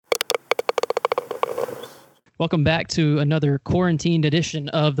Welcome back to another quarantined edition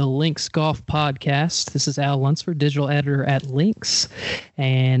of the Lynx Golf Podcast. This is Al Lunsford, digital editor at Lynx,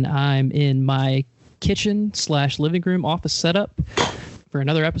 and I'm in my kitchen/living room office setup for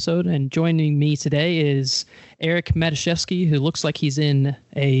another episode. And joining me today is Eric Matuszewski, who looks like he's in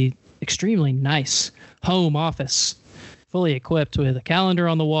a extremely nice home office, fully equipped with a calendar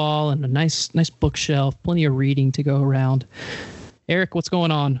on the wall and a nice bookshelf, plenty of reading to go around. Eric, what's going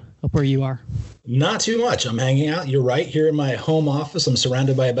on up where you are? Not too much. I'm hanging out. You're right. Here in my home office, I'm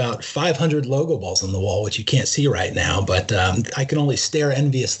surrounded by about 500 logo balls on the wall, which you can't see right now, but I can only stare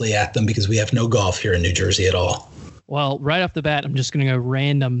enviously at them because we have no golf here in New Jersey at all. Well, right off the bat, I'm just going to go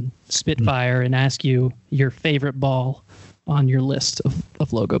random spitfire and ask you your favorite ball on your list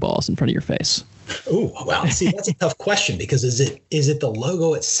of logo balls in front of your face. Oh, wow. See, that's a tough question because is it the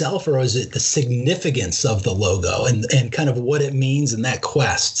logo itself or is it the significance of the logo and kind of what it means in that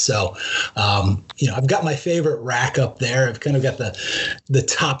quest? So, I've got my favorite rack up there. I've kind of got the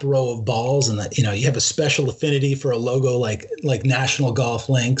top row of balls and you have a special affinity for a logo like National Golf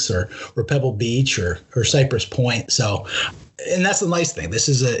Links or Pebble Beach or Cypress Point. So, and that's the nice thing.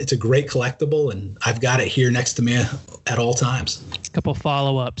 It's a great collectible, and I've got it here next to me at all times. A couple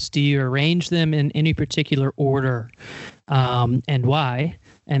follow-ups. Do you arrange them in any particular order, and why?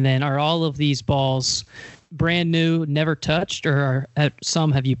 And then are all of these balls brand new, never touched, or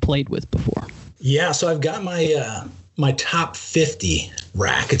some have you played with before? Yeah, so I've got my top 50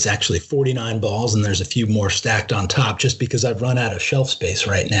 rack. It's actually 49 balls, and there's a few more stacked on top just because I've run out of shelf space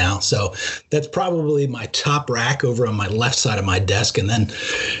right now. So that's probably my top rack over on my left side of my desk, and then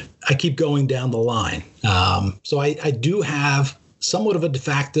I keep going down the line. So I do have somewhat of a de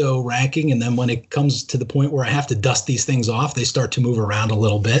facto ranking, and then when it comes to the point where I have to dust these things off, they start to move around a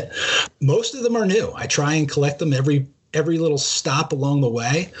little bit. Most of them are new. I try and collect them every little stop along the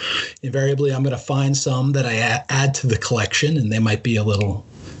way. Invariably, I'm going to find some that I add to the collection, and they might be a little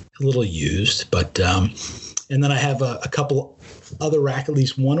used. But and then I have a couple other rack, at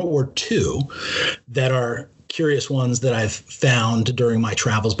least one or two, that are curious ones that I've found during my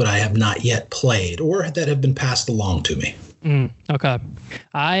travels, but I have not yet played or that have been passed along to me. Okay.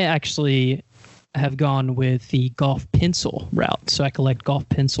 I actually have gone with the golf pencil route. So I collect golf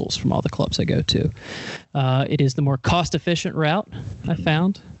pencils from all the clubs I go to. It is the more cost-efficient route, I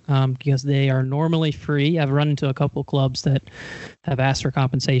found, because they are normally free. I've run into a couple clubs that have asked for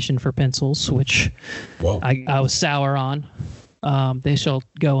compensation for pencils, which I was sour on. They shall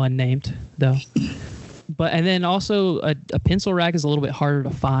go unnamed, though. And then also a pencil rack is a little bit harder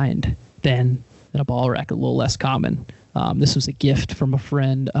to find than a ball rack, a little less common. This was a gift from a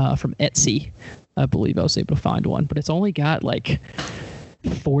friend from Etsy. I believe I was able to find one, but it's only got like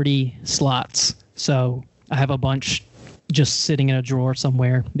 40 slots. So I have a bunch just sitting in a drawer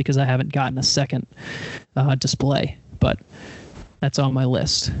somewhere because I haven't gotten a second display, but that's on my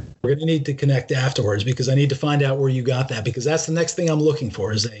list. We're going to need to connect afterwards because I need to find out where you got that, because that's the next thing I'm looking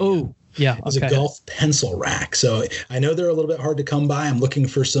for is a golf pencil rack. So I know they're a little bit hard to come by. I'm looking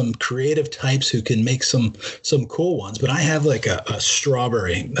for some creative types who can make some cool ones. But I have like a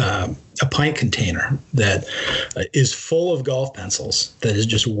strawberry, a pint container that is full of golf pencils that is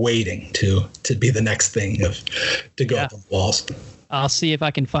just waiting to be the next thing to go up on the walls. I'll see if I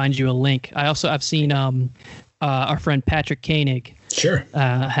can find you a link. I've seen our friend Patrick Koenig. Sure.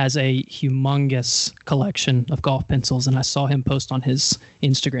 Has a humongous collection of golf pencils, and I saw him post on his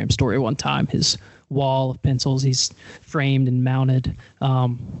Instagram story one time his wall of pencils. He's framed and mounted.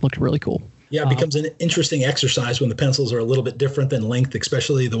 Looked really cool. Yeah, it becomes an interesting exercise when the pencils are a little bit different than length,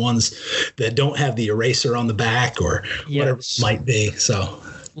 especially the ones that don't have the eraser on the back or whatever it might be. So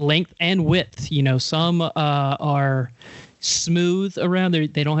length and width. Some are smooth around.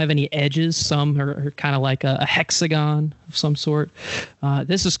 They don't have any edges. Some are kind of like a hexagon of some sort.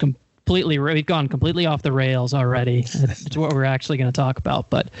 This is we've gone completely off the rails already. It's what we're actually going to talk about,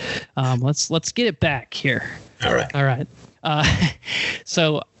 but let's get it back here. All right.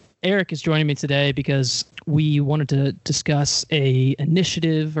 So Eric is joining me today because we wanted to discuss a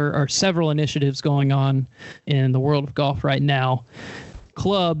initiative or several initiatives going on in the world of golf right now.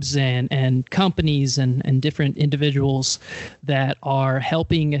 Clubs and companies and different individuals that are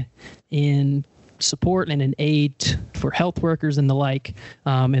helping in support and in aid for health workers and the like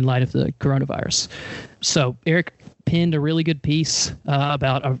in light of the coronavirus. So Eric pinned a really good piece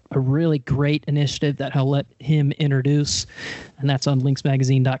about a really great initiative that I'll let him introduce, and that's on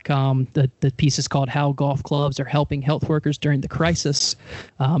lynxmagazine.com. The piece is called How Golf Clubs Are Helping Health Workers During the Crisis.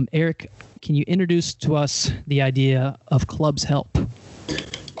 Eric, can you introduce to us the idea of Clubs Help?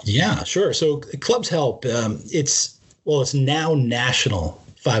 Yeah, sure. So Clubs Help, it's now National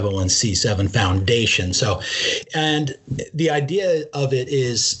 501c7 foundation. So, and the idea of it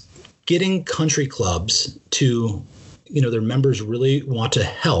is getting country clubs to, their members really want to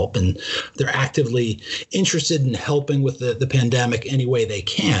help, and they're actively interested in helping with the pandemic any way they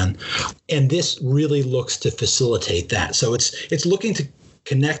can. And this really looks to facilitate that. So it's looking to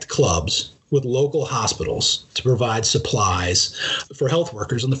connect clubs with local hospitals to provide supplies for health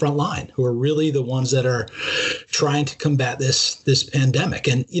workers on the front line, who are really the ones that are trying to combat this pandemic.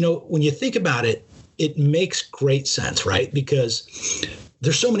 And, when you think about it, it makes great sense, right? Because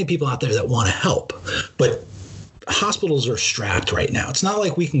there's so many people out there that want to help, but hospitals are strapped right now. It's not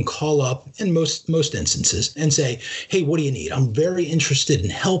like we can call up in most instances and say, hey, what do you need? I'm very interested in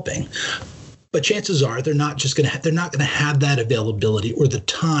helping. But chances are they're not going to have that availability or the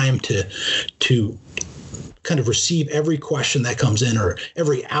time to kind of receive every question that comes in or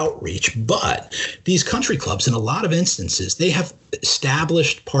every outreach. But these country clubs, in a lot of instances, they have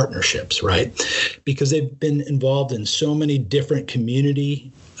established partnerships, right? Because they've been involved in so many different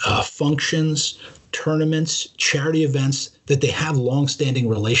community functions, tournaments, charity events, that they have longstanding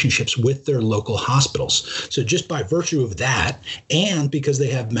relationships with their local hospitals. So just by virtue of that, and because they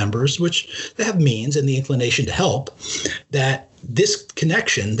have members, which they have means and the inclination to help, that this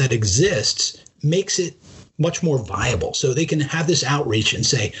connection that exists makes it much more viable. So they can have this outreach and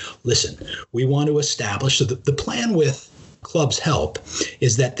say, listen, we want to establish. So the plan with Clubs Help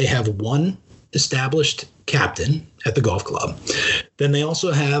is that they have one established captain at the golf club. Then they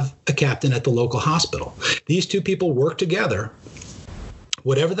also have a captain at the local hospital. These two people work together.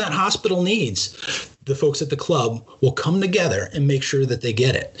 Whatever that hospital needs, the folks at the club will come together and make sure that they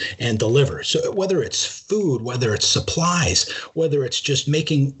get it and deliver. So whether it's food, whether it's supplies, whether it's just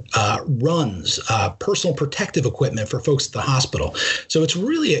making runs, personal protective equipment for folks at the hospital. So it's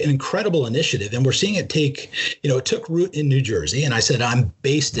really an incredible initiative. And we're seeing it it took root in New Jersey. And I said, I'm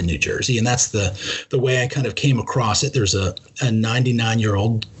based in New Jersey. And that's the way I kind of came across it. There's a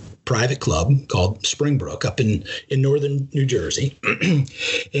 99-year-old private club called Springbrook up in northern New Jersey.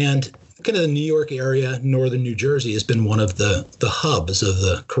 And kind of the New York area, northern New Jersey has been one of the hubs of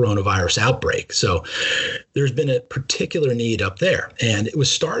the coronavirus outbreak. So there's been a particular need up there. And it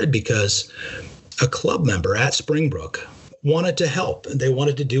was started because a club member at Springbrook wanted to help. They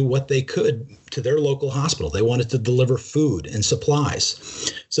wanted to do what they could to their local hospital. They wanted to deliver food and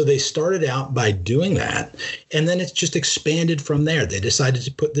supplies. So they started out by doing that, and then it's just expanded from there. They decided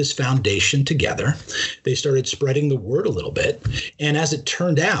to put this foundation together. They started spreading the word a little bit. And as it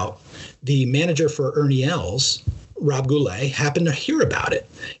turned out, the manager for Ernie Els, Rob Goulet, happened to hear about it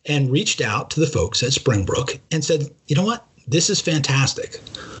and reached out to the folks at Springbrook and said, you know what? This is fantastic.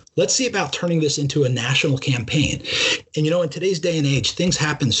 Let's see about turning this into a national campaign. And, in today's day and age, things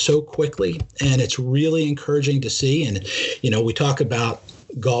happen so quickly, and it's really encouraging to see. And, we talk about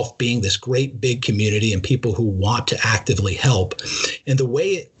golf being this great big community and people who want to actively help. And the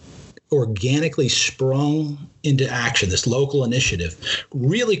way it organically sprung into action, this local initiative,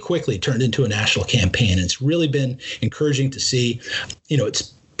 really quickly turned into a national campaign. And it's really been encouraging to see,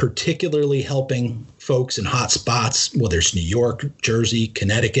 it's particularly helping folks in hot spots, whether it's New York, Jersey,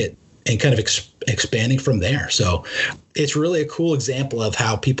 Connecticut, and kind of expanding from there. So it's really a cool example of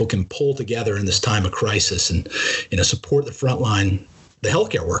how people can pull together in this time of crisis and, support the frontline, the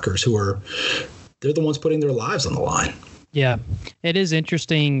healthcare workers they're the ones putting their lives on the line. Yeah, it is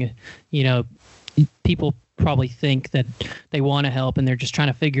interesting. People probably think that they want to help and they're just trying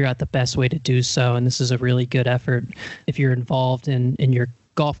to figure out the best way to do so. And this is a really good effort if you're involved in your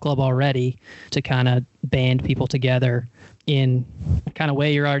golf club already to kind of band people together in a kind of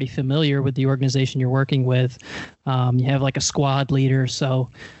way you're already familiar with the organization you're working with. You have like a squad leader, so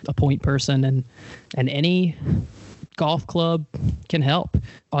a point person, and any golf club can help.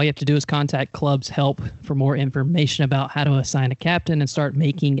 All you have to do is contact Clubs Help for more information about how to assign a captain and start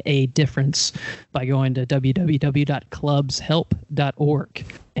making a difference by going to www.clubshelp.org.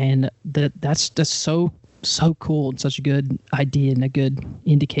 And that's just so cool and such a good idea and a good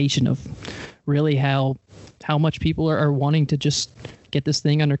indication of really how much people are wanting to just get this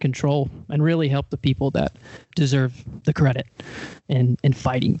thing under control and really help the people that deserve the credit in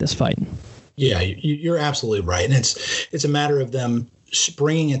fighting this fight. Yeah, you're absolutely right. And it's a matter of them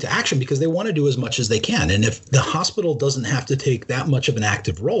springing into action because they want to do as much as they can. And if the hospital doesn't have to take that much of an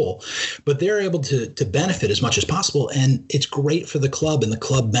active role, but they're able to benefit as much as possible. And it's great for the club and the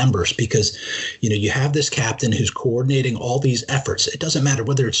club members because, you have this captain who's coordinating all these efforts. It doesn't matter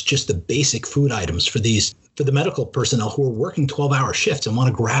whether it's just the basic food items for these for the medical personnel who are working 12-hour shifts and want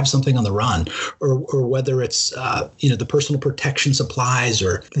to grab something on the run, or whether it's the personal protection supplies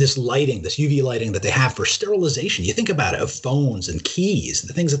or this lighting, this UV lighting that they have for sterilization. You think about it, of phones and keys,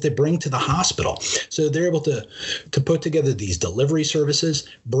 the things that they bring to the hospital. So they're able to put together these delivery services,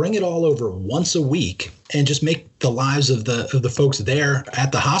 bring it all over once a week, and just make the lives of the folks there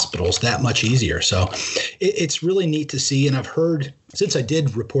at the hospitals that much easier. So it's really neat to see. And I've heard, since I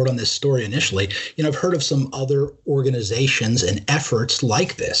did report on this story initially, I've heard of some other organizations and efforts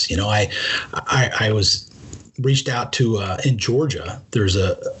like this. I was reached out to in Georgia. There's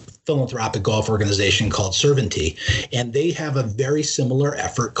a philanthropic golf organization called Servantee, and they have a very similar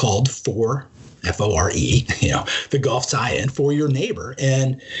effort called FORE, F-O-R-E, the golf tie-in for your neighbor.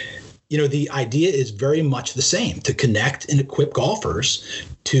 And the idea is very much the same, to connect and equip golfers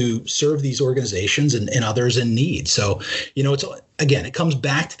to serve these organizations and others in need. So, it comes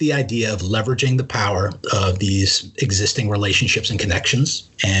back to the idea of leveraging the power of these existing relationships and connections,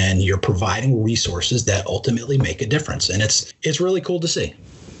 and you're providing resources that ultimately make a difference. And it's really cool to see.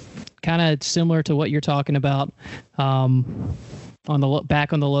 Kind of similar to what you're talking about. On the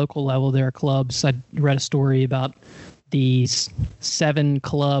local level, there are clubs. I read a story about these 7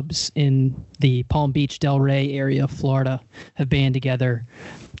 clubs in the Palm Beach, Delray area of Florida have band together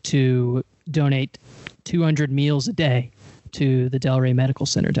to donate 200 meals a day to the Delray Medical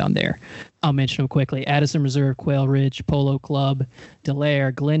Center down there. I'll mention them quickly: Addison Reserve, Quail Ridge, Polo Club,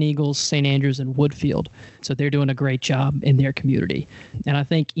 Delaire, Glen Eagles, St. Andrews, and Woodfield. So they're doing a great job in their community. And I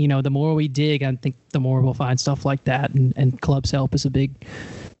think, the more we dig, I think the more we'll find stuff like that. And Clubs Help is a big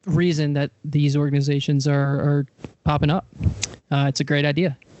reason that these organizations are popping up. It's a great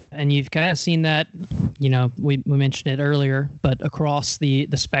idea. And you've kind of seen that, we mentioned it earlier, but across the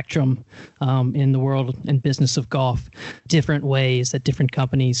spectrum in the world and business of golf, different ways that different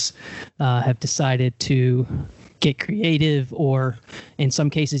companies have decided to get creative, or in some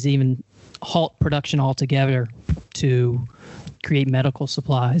cases even halt production altogether to create medical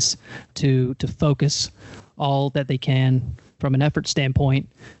supplies, to focus all that they can from an effort standpoint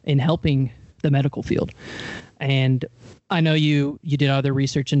in helping the medical field. And I know you did other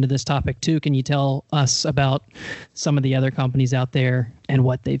research into this topic too. Can you tell us about some of the other companies out there and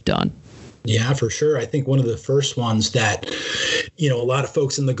what they've done? Yeah, for sure. I think one of the first ones that, a lot of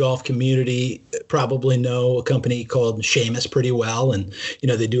folks in the golf community probably know a company called Seamus pretty well. And,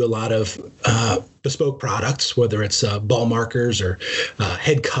 they do a lot of bespoke products, whether it's ball markers or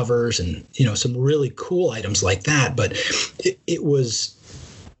head covers and, some really cool items like that. But it was,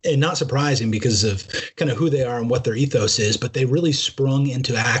 and not surprising because of kind of who they are and what their ethos is, but they really sprung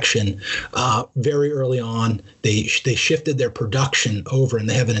into action very early on. They shifted their production over, and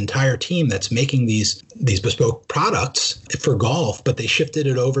they have an entire team that's making these bespoke products for golf, but they shifted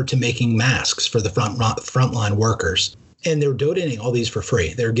it over to making masks for the frontline workers. And they're donating all these for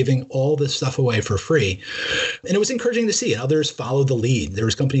free. They're giving all this stuff away for free. And it was encouraging to see. And others followed the lead. There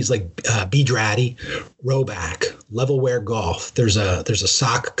was companies like B. Draddy, Roback, Levelware Golf. There's a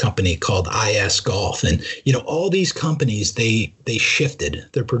sock company called IS Golf. And, all these companies, they shifted.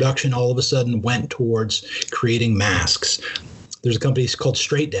 Their production all of a sudden went towards creating masks. There's a company called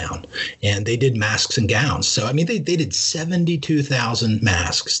Straight Down, and they did masks and gowns. So, they did 72,000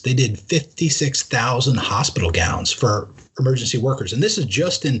 masks. They did 56,000 hospital gowns for emergency workers. And this is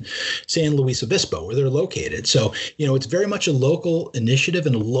just in San Luis Obispo, where they're located. So, it's very much a local initiative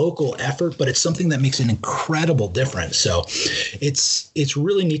and a local effort, but it's something that makes an incredible difference. So it's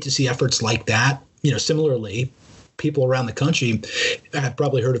really neat to see efforts like that. Similarly, people around the country have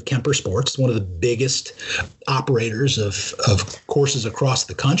probably heard of Kemper Sports, one of the biggest operators of courses across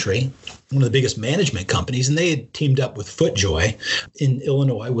the country, one of the biggest management companies, and they had teamed up with FootJoy in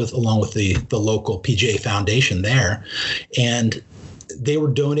Illinois along with the local PGA Foundation there, and they were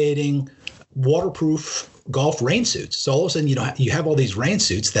donating waterproof golf rain suits. So all of a sudden, you have all these rain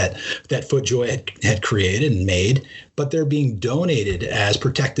suits that FootJoy had created and made, but they're being donated as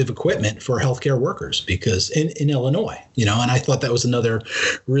protective equipment for healthcare workers because in Illinois, and I thought that was another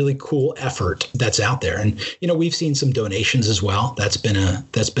really cool effort that's out there. And, we've seen some donations as well. That's been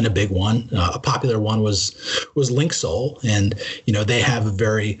a big one. A popular one was Linksole, and, they have a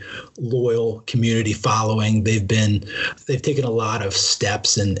very loyal community following. They've taken a lot of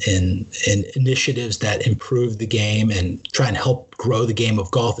steps and initiatives that improve the game and try and help grow the game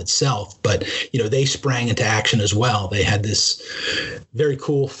of golf itself. But, they sprang into action as well. They had this very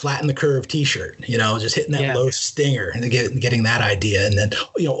cool flatten the curve T-shirt, just hitting that low stinger and getting that idea. And then,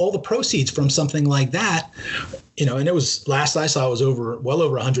 all the proceeds from something like that, and it was, last I saw, it was well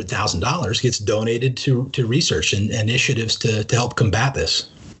over $100,000 gets donated to research and initiatives to help combat this.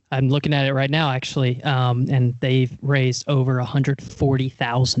 I'm looking at it right now, actually, and they've raised over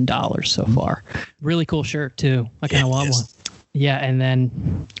 $140,000 so far. Really cool shirt too. I kind of want one. Yeah, and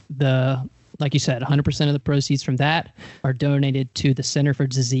then like you said, 100% of the proceeds from that are donated to the Center for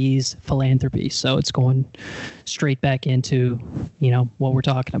Disease Philanthropy. So it's going straight back into, what we're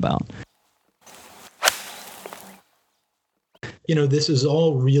talking about. This is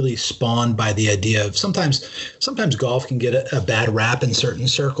all really spawned by the idea of sometimes golf can get a bad rap in certain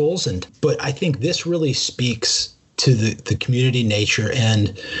circles, but I think this really speaks to the community nature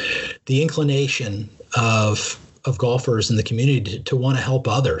and the inclination of golfers in the community to want to help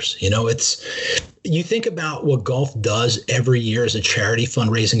others. You think about what golf does every year as a charity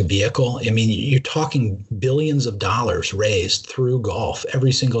fundraising vehicle. I mean, you're talking billions of dollars raised through golf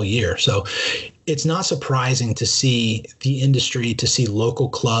every single year. So it's not surprising to see the industry, to see local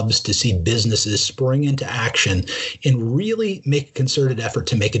clubs, to see businesses spring into action and really make a concerted effort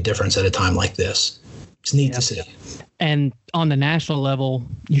to make a difference at a time like this. It's neat to see. And on the national level,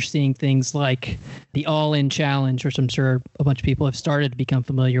 you're seeing things like the All-In Challenge, which I'm sure a bunch of people have started to become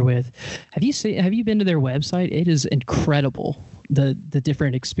familiar with. Have you been to their website? It is incredible, the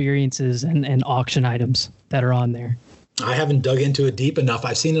different experiences and auction items that are on there. I haven't dug into it deep enough.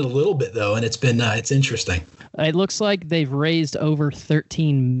 I've seen it a little bit though, and it's interesting. It looks like they've raised over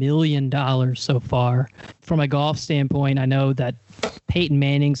 $13 million so far. From a golf standpoint, I know that Peyton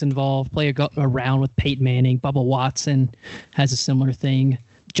Manning's involved. Play around with Peyton Manning. Bubba Watson has a similar thing.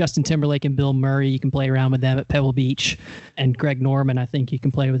 Justin Timberlake and Bill Murray, you can play around with them at Pebble Beach. And Greg Norman, I think you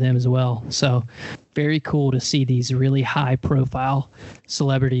can play with him as well. So very cool to see these really high-profile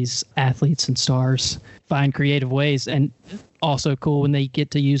celebrities, athletes, and stars find creative ways. And also cool when they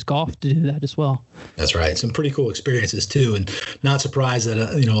get to use golf to do that as well. That's right. Some pretty cool experiences too, and not surprised that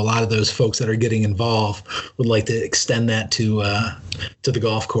a lot of those folks that are getting involved would like to extend that to the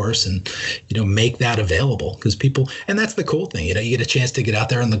golf course and make that available, because people, and that's the cool thing, you get a chance to get out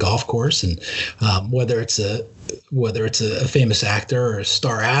there on the golf course, and whether it's a famous actor or a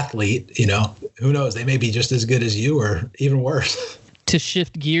star athlete, who knows, they may be just as good as you or even worse. To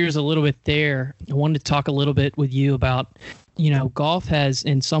shift gears a little bit there, I wanted to talk a little bit with you about, golf has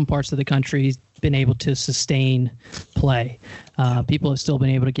in some parts of the country been able to sustain play. People have still been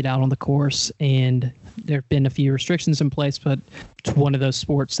able to get out on the course, and there have been a few restrictions in place, but it's one of those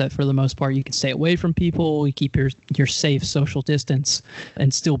sports that for the most part you can stay away from people, you keep your safe social distance,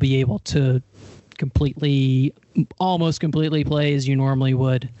 and still be able to almost completely play as you normally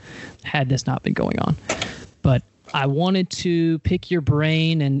would had this not been going on. But I wanted to pick your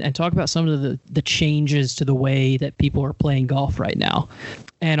brain and talk about some of the changes to the way that people are playing golf right now.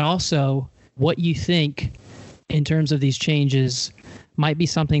 And also what you think in terms of these changes might be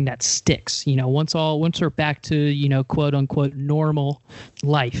something that sticks. Once we're back to, quote unquote, normal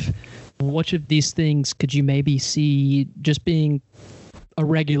life, which of these things could you maybe see just being a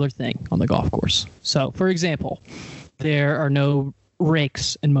regular thing on the golf course? So, for example, there are no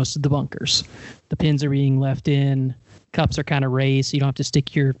rakes in most of the bunkers. The pins are being left in. Cups are kind of raised, so you don't have to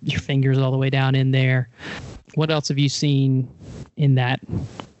stick your fingers all the way down in there. What else have you seen in that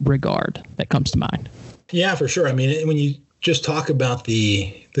regard that comes to mind? Yeah, for sure. I mean, when you just talk about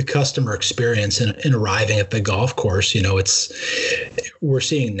the customer experience in arriving at the golf course, we're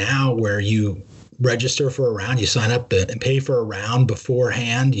seeing now where you register for a round, you sign up and pay for a round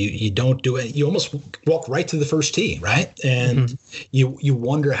beforehand. You don't do it. You almost walk right to the first tee, right? And you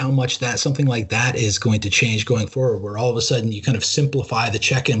wonder how much something like that is going to change going forward, where all of a sudden you kind of simplify the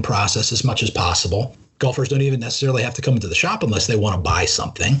check-in process as much as possible. Golfers don't even necessarily have to come into the shop unless they want to buy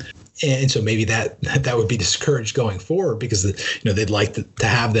something. And so maybe that would be discouraged going forward, because they'd like to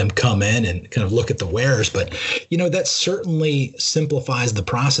have them come in and kind of look at the wares. But that certainly simplifies the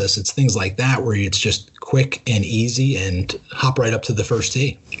process. It's things like that where it's just quick and easy and hop right up to the first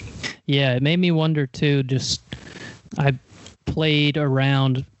tee. Yeah, it made me wonder too. I played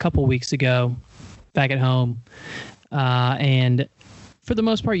around a couple weeks ago back at home, and for the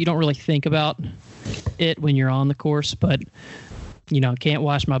most part, you don't really think about it when you're on the course, but can't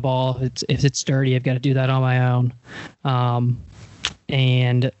wash my ball. If it's dirty, I've got to do that on my own.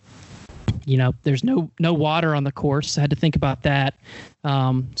 And there's no water on the course. I had to think about that.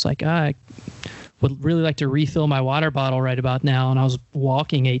 It's like, I would really like to refill my water bottle right about now. And I was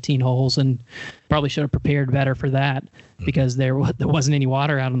walking 18 holes and probably should have prepared better for that, because there wasn't any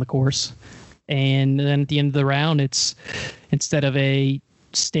water out on the course. And then at the end of the round, it's instead of a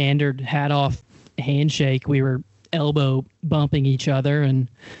standard hat off handshake, we were elbow bumping each other, and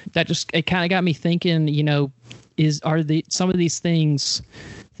that it kind of got me thinking, are some of these things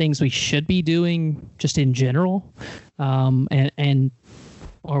we should be doing just in general, and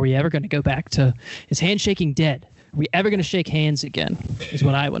Are we ever going to go back to, is handshaking dead? Are we ever going to shake hands again? Is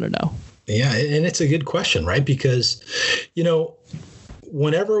what I want to know. Yeah, and it's a good question, right? Because,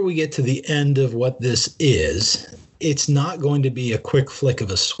 whenever we get to the end of what this is, it's not going to be a quick flick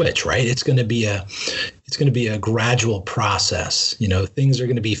of a switch, right? It's going to be a gradual process. Things are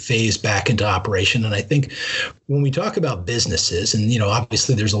going to be phased back into operation. And I think when we talk about businesses, and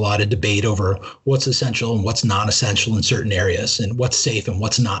obviously there's a lot of debate over what's essential and what's not essential in certain areas, and what's safe and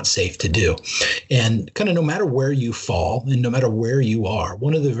what's not safe to do. And kind of no matter where you fall and no matter where you are,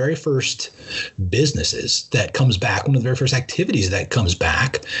 one of the very first businesses that comes back, one of the very first activities that comes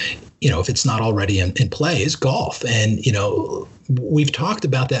back, if it's not already in play, is golf. And, we've talked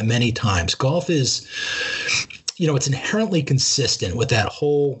about that many times. Golf is, it's inherently consistent with that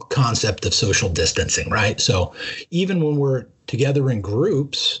whole concept of social distancing, right? So even when we're together in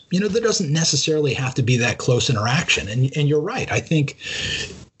groups, there doesn't necessarily have to be that close interaction. And you're right. I think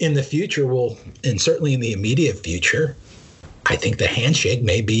in the future, and certainly in the immediate future, I think the handshake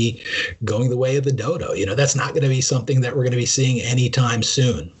may be going the way of the dodo. That's not going to be something that we're going to be seeing anytime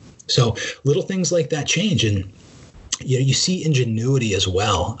soon. So little things like that change. And you see ingenuity as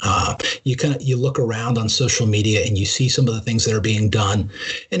well. You look around on social media and you see some of the things that are being done,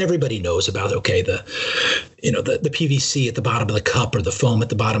 and everybody knows about, the PVC at the bottom of the cup, or the foam at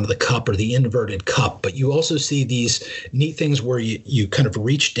the bottom of the cup, or the inverted cup. But you also see these neat things where you kind of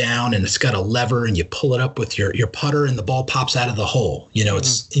reach down and it's got a lever and you pull it up with your putter and the ball pops out of the hole.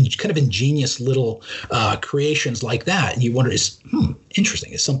 It's kind of ingenious little creations like that. And you wonder,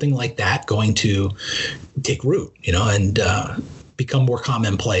 interesting. Is something like that going to take root, and become more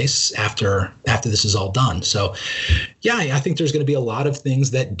commonplace after this is all done? So, yeah, I think there's going to be a lot of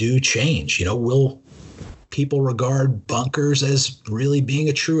things that do change. Will people regard bunkers as really being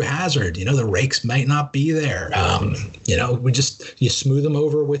a true hazard? The rakes might not be there. You smooth them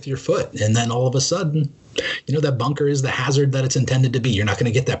over with your foot, and then all of a sudden, that bunker is the hazard that it's intended to be. You're not going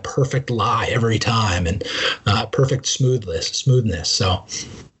to get that perfect lie every time and perfect smoothness. So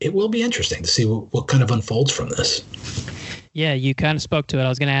it will be interesting to see what kind of unfolds from this. Yeah, you kind of spoke to it. I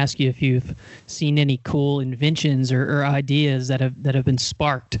was going to ask you if you've seen any cool inventions or ideas that have been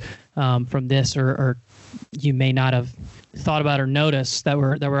sparked from this, or you may not have thought about or noticed that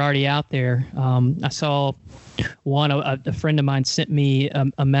were already out there. I saw one. A friend of mine sent me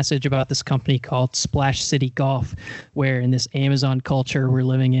a message about this company called Splash City Golf, where in this Amazon culture we're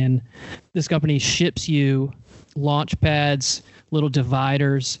living in, this company ships you launch pads, little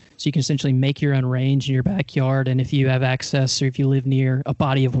dividers, so you can essentially make your own range in your backyard. And if you have access, or if you live near a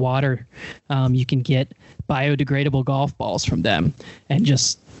body of water, you can get biodegradable golf balls from them and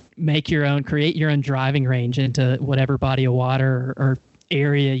just create your own driving range into whatever body of water or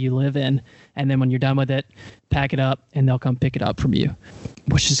area you live in. And then when you're done with it, pack it up and they'll come pick it up from you,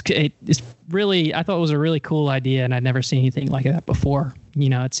 which is, it's really, I thought it was a really cool idea. And I'd never seen anything like that before.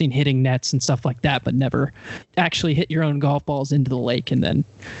 I'd seen hitting nets and stuff like that, but never actually hit your own golf balls into the lake. And then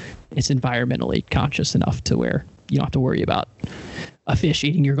it's environmentally conscious enough to where you don't have to worry about a fish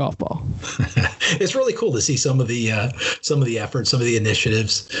eating your golf ball. It's really cool to see some of the efforts, some of the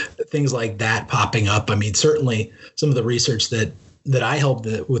initiatives, things like that popping up. I mean, certainly some of the research that I help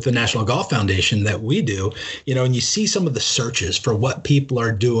with the National Golf Foundation that we do, and you see some of the searches for what people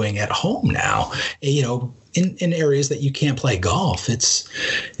are doing at home now, in areas that you can't play golf. It's,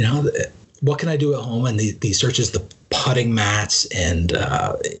 what can I do at home? And these searches, the putting mats and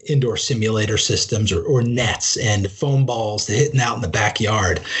indoor simulator systems or nets and foam balls to hitting out in the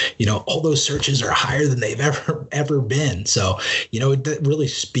backyard, all those searches are higher than they've ever been. So, it really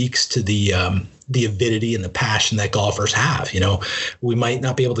speaks to the avidity and the passion that golfers have. We might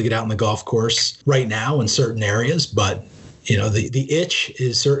not be able to get out on the golf course right now in certain areas, but the itch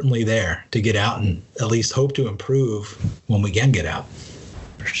is certainly there to get out and at least hope to improve when we can get out.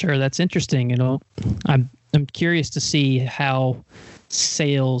 For sure. That's interesting. I'm curious to see how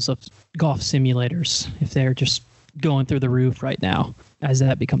sales of golf simulators, if they're just going through the roof right now, as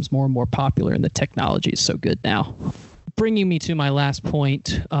that becomes more and more popular and the technology is so good now. Bringing me to my last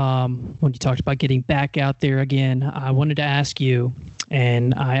point, when you talked about getting back out there again, I wanted to ask you,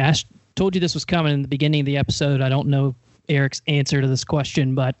 and told you this was coming in the beginning of the episode. I don't know Eric's answer to this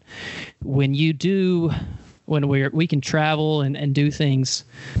question, but when we can travel and do things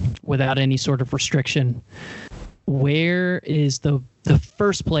without any sort of restriction, where is the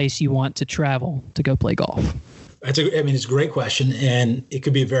first place you want to travel to go play golf? It's a great question, and it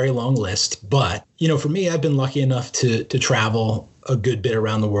could be a very long list. But, for me, I've been lucky enough to travel a good bit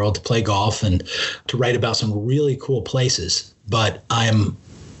around the world to play golf and to write about some really cool places. But I'm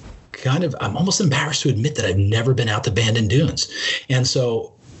I'm almost embarrassed to admit that I've never been out to Bandon Dunes. And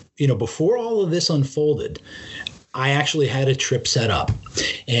so, before all of this unfolded, I actually had a trip set up,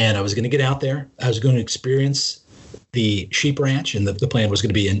 and I was going to get out there. I was going to experience the sheep ranch, and the plan was going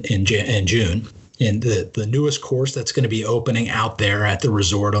to be in June. And the newest course that's going to be opening out there at the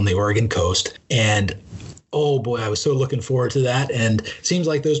resort on the Oregon coast. And oh boy, I was so looking forward to that. And it seems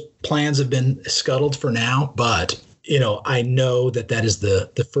like those plans have been scuttled for now, but I know that is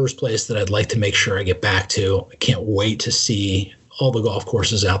the first place that I'd like to make sure I get back to. I can't wait to see all the golf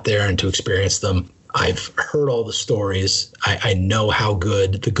courses out there and to experience them. I've heard all the stories. I know how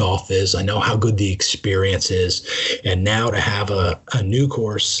good the golf is. I know how good the experience is. And now to have a new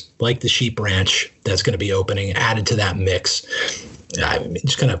course like the Sheep Ranch that's going to be opening added to that mix, it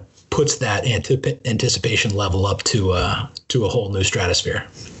just kind of puts that anticipation level up to a whole new stratosphere.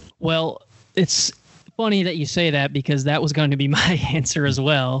 Well, it's funny that you say that, because that was going to be my answer as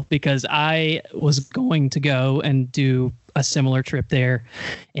well, because I was going to go and do a similar trip there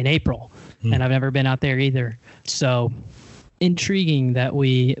in April. And I've never been out there either. So intriguing that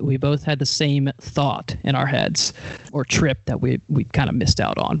we both had the same thought in our heads, or trip that we kind of missed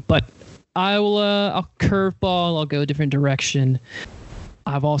out on. But I'll curveball. I'll go a different direction.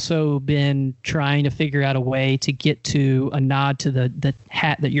 I've also been trying to figure out a way to get to a nod to the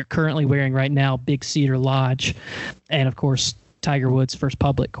hat that you're currently wearing right now, Big Cedar Lodge. And of course, Tiger Woods' first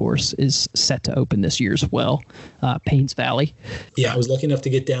public course is set to open this year as well, Paynes Valley. Yeah, I was lucky enough to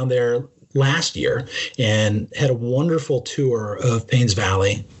get down there last year and had a wonderful tour of Paynes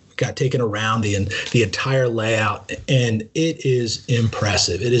Valley. Got taken around the entire layout, and it is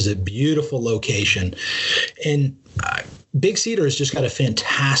impressive. It is a beautiful location, and Big Cedar has just got a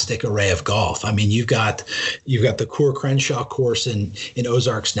fantastic array of golf. I mean, you've got the Coeur Crenshaw course in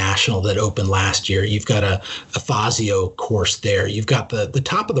Ozarks National that opened last year. You've got a Fazio course there. You've got the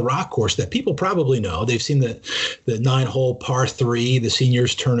Top of the Rock course that people probably know. They've seen the 9-hole par 3, the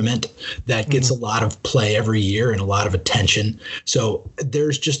seniors tournament that gets a lot of play every year and a lot of attention. So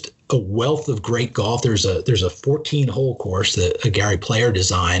there's just a wealth of great golf. There's a 14-hole course that a Gary Player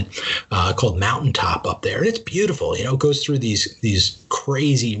designed called Mountaintop up there. And it's beautiful. It goes through these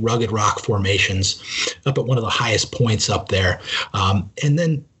crazy rugged rock formations up at one of the highest points up there. And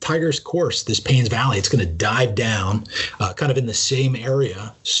then Tiger's course, this Paynes Valley, it's going to dive down kind of in the same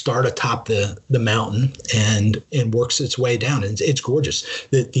area, start atop the mountain and works its way down. And it's gorgeous.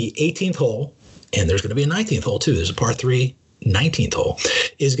 The 18th hole, and there's going to be a 19th hole too. There's a par 3 19th hole,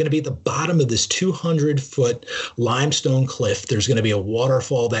 is going to be at the bottom of this 200-foot limestone cliff. There's going to be a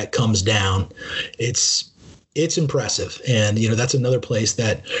waterfall that comes down. It's impressive. And, that's another place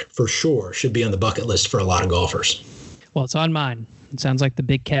that for sure should be on the bucket list for a lot of golfers. Well, it's on mine. It sounds like the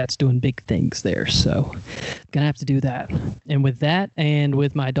big cat's doing big things there. So going to have to do that. And with that, and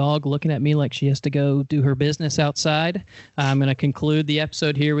with my dog looking at me like she has to go do her business outside, I'm going to conclude the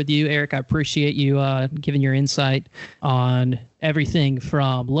episode here with you, Eric. I appreciate you giving your insight on everything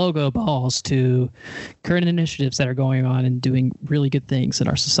from logo balls to current initiatives that are going on and doing really good things in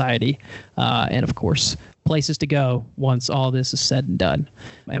our society. And of course, places to go once all this is said and done.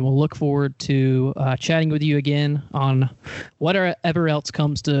 And we'll look forward to chatting with you again on whatever else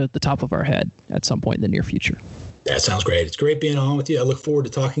comes to the top of our head at some point in the near future. That sounds great. It's great being on with you. I look forward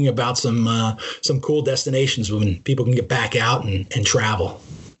to talking about some cool destinations when people can get back out and travel.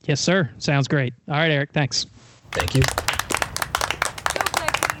 Yes, sir. Sounds great. All right, Eric. Thanks. Thank you.